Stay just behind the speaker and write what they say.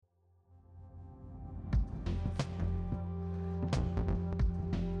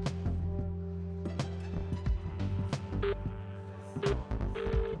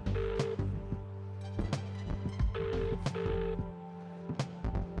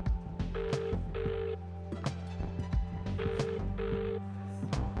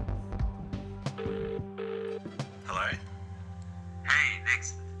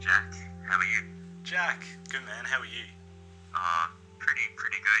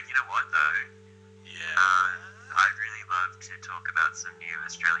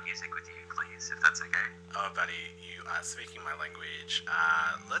God, buddy, you are speaking my language.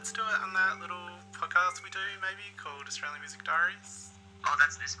 Let's do it on that little podcast we do, maybe, called Australian Music Diaries. Oh,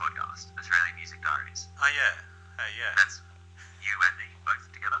 that's this podcast, Australian Music Diaries. Oh, yeah. Yeah. That's you and me both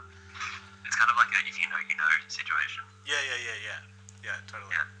together. It's kind of like a if you know, you know situation. Yeah,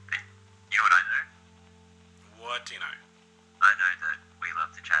 totally. Yeah. You know what I know? What do you know? I know that we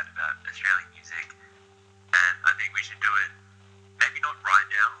love to chat about Australian music, and I think we should do it maybe not right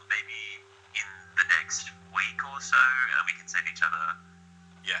now, maybe in the next week or so, and we can send each other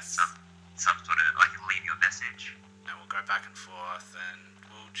Yes. some sort of, I can leave you a message. And we'll go back and forth and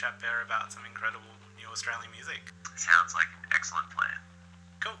we'll chat there about some incredible new Australian music. Sounds like an excellent plan.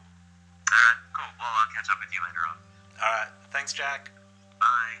 Cool. Alright, cool. Well, I'll catch up with you later on. Alright, thanks, Jack.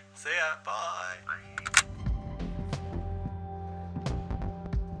 Bye. See ya. Bye. Bye.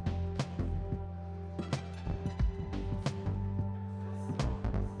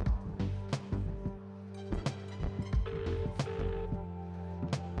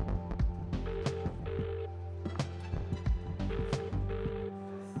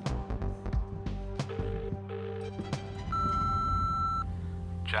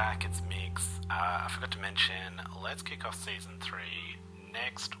 Jack, it's Mix. I forgot to mention, let's kick off season 3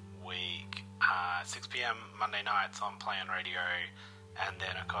 next week, 6 p.m. Monday nights on Play On Radio, and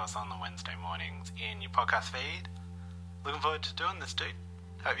then of course on the Wednesday mornings in your podcast feed. Looking forward to doing this, dude.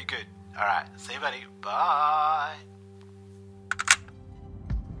 Hope you're good. Alright, see you, buddy. Bye.